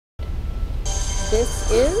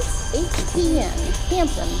This is HPN,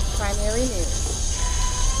 Hampton Primary News.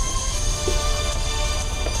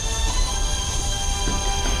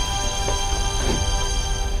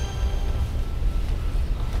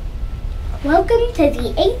 Welcome to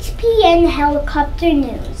the HPN Helicopter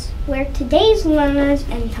News, where today's learners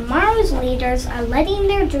and tomorrow's leaders are letting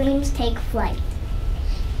their dreams take flight.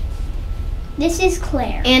 This is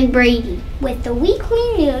Claire and Brady with the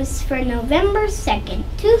weekly news for November 2nd,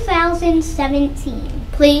 2017.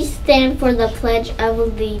 Please stand for the Pledge of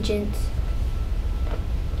Allegiance.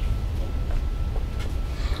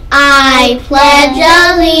 I pledge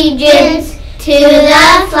allegiance to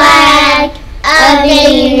the flag of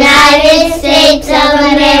the United States of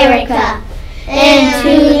America and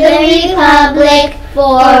to the republic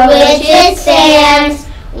for which it stands,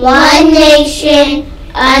 one nation,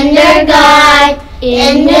 under God,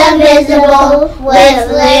 indivisible,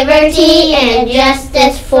 with liberty and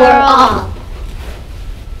justice for all.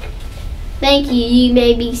 Thank you. You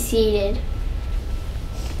may be seated.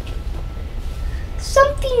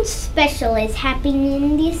 Something special is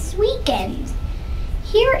happening this weekend.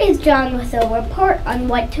 Here is John with a report on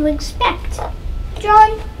what to expect.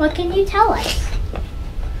 John, what can you tell us?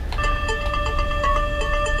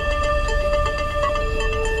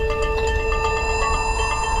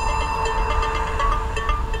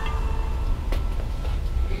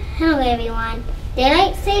 Hello everyone.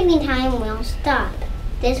 Daylight saving time will stop.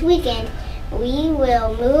 This weekend, we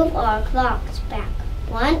will move our clocks back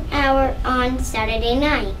 1 hour on Saturday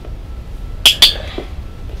night.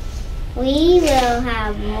 We will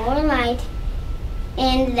have more light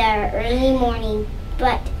in the early morning,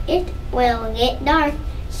 but it will get dark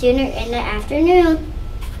sooner in the afternoon.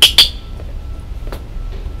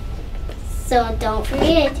 So don't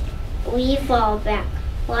forget, we fall back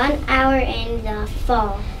 1 hour in the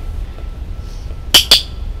fall.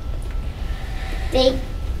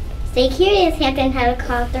 Stay curious, Hampton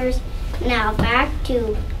Helicopters. Now back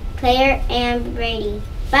to Claire and Brady.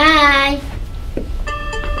 Bye!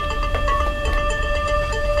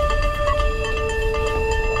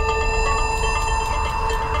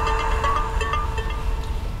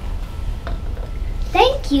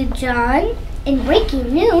 Thank you, John. In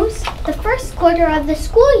breaking news, the first quarter of the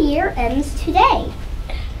school year ends today.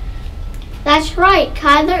 That's right.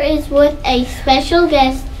 Kyler is with a special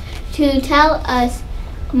guest to tell us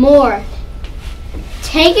more.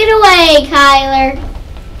 Take it away, Kyler.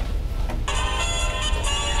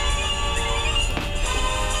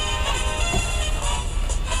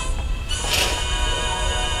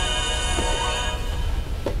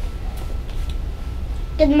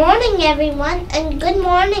 Good morning, everyone, and good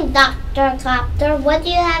morning, Dr. Copter. What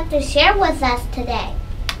do you have to share with us today?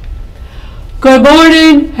 Good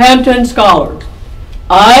morning, Hampton scholars.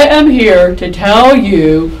 I am here to tell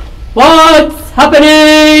you what's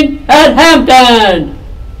happening at Hampton.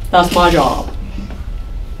 That's my job.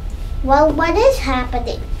 Well, what is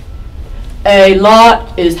happening? A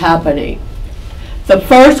lot is happening. The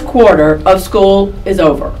first quarter of school is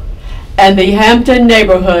over, and the Hampton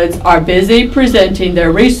neighborhoods are busy presenting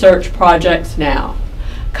their research projects now.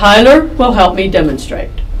 Kyler will help me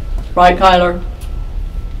demonstrate. Right, Kyler?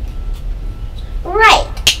 Right.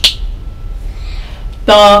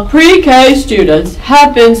 The pre-K students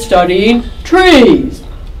have been studying trees,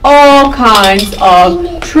 all kinds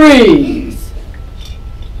of trees.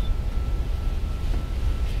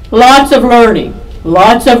 Lots of learning,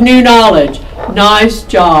 lots of new knowledge. Nice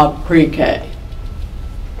job, pre-K.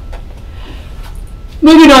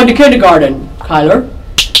 Moving on to kindergarten, Kyler.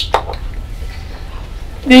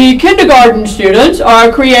 The kindergarten students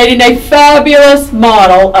are creating a fabulous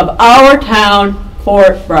model of our town,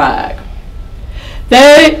 Fort Bragg.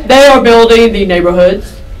 They are building the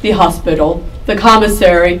neighborhoods, the hospital, the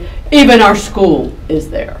commissary, even our school is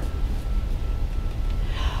there.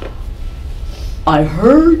 I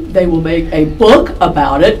heard they will make a book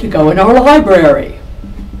about it to go in our library.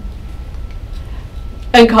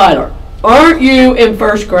 And Kyler, aren't you in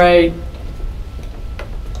first grade?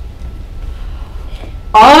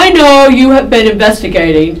 I know you have been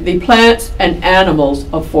investigating the plants and animals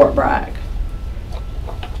of Fort Bragg.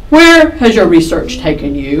 Where has your research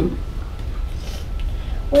taken you?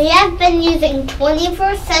 We have been using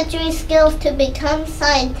 21st century skills to become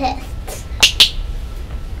scientists.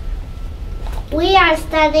 We are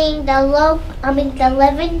studying the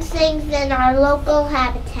living things in our local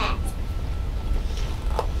habitat.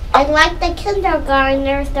 And like the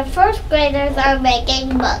kindergartners, the first graders are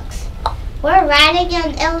making books. We're writing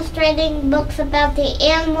and illustrating books about the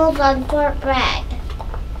animals on Fort Bragg.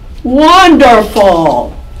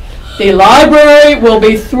 Wonderful! The library will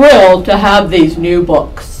be thrilled to have these new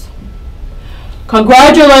books.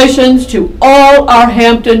 Congratulations to all our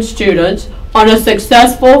Hampton students on a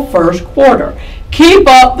successful first quarter. Keep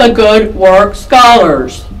up the good work,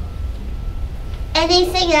 scholars.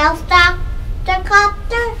 Anything else, Dr.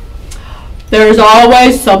 Copter? There's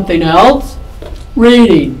always something else.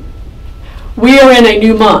 Reading. We are in a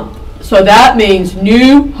new month, so that means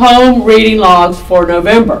new home reading logs for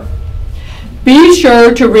November. Be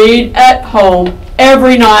sure to read at home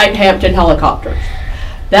every night, Hampton Helicopters.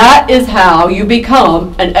 That is how you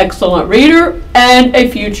become an excellent reader and a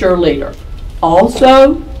future leader.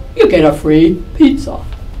 Also, you get a free pizza.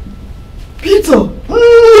 Pizza!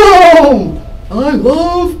 Yum! I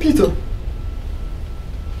love pizza.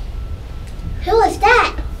 Who is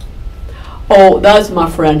that? Oh, that's my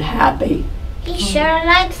friend Happy. He sure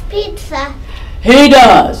likes pizza. He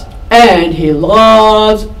does, and he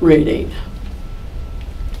loves reading.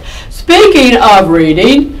 Speaking of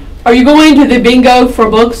reading, are you going to the bingo for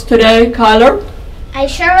books today, Kyler? I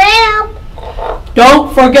sure am.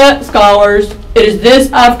 Don't forget, scholars, it is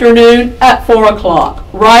this afternoon at 4 o'clock,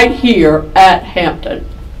 right here at Hampton.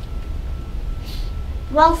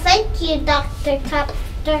 Well, thank you, Dr.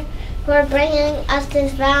 Copter, for bringing us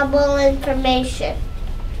this valuable information.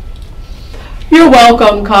 You're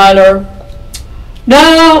welcome, Kyler.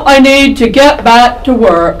 Now I need to get back to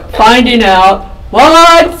work finding out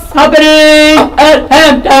what's happening at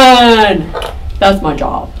Hampton. That's my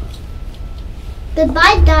job.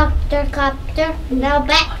 Goodbye, Dr. Copter. Now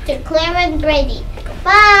back to Claire and Brady.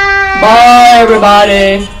 Bye. Bye,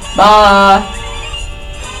 everybody. Bye.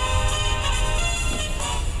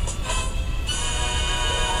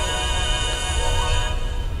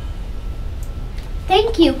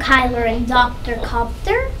 Thank you, Kyler and Dr.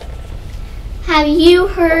 Copter. Have you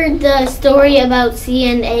heard the story about C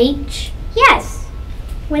and H? Yes.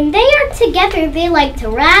 When they are together, they like to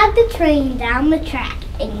ride the train down the track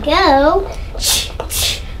and go.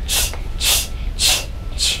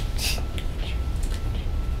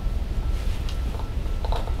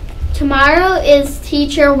 Tomorrow is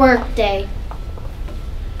teacher work day.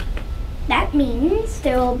 That means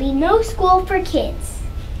there will be no school for kids.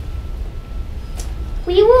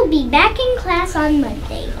 We will be back in class on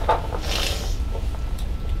Monday.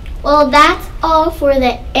 Well, that's all for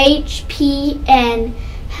the HPN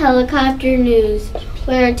Helicopter News.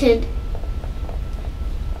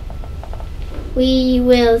 We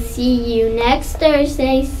will see you next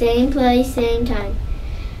Thursday, same place, same time.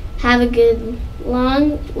 Have a good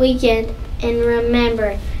long weekend, and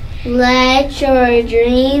remember, let your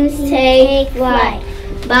dreams take flight.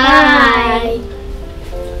 Bye.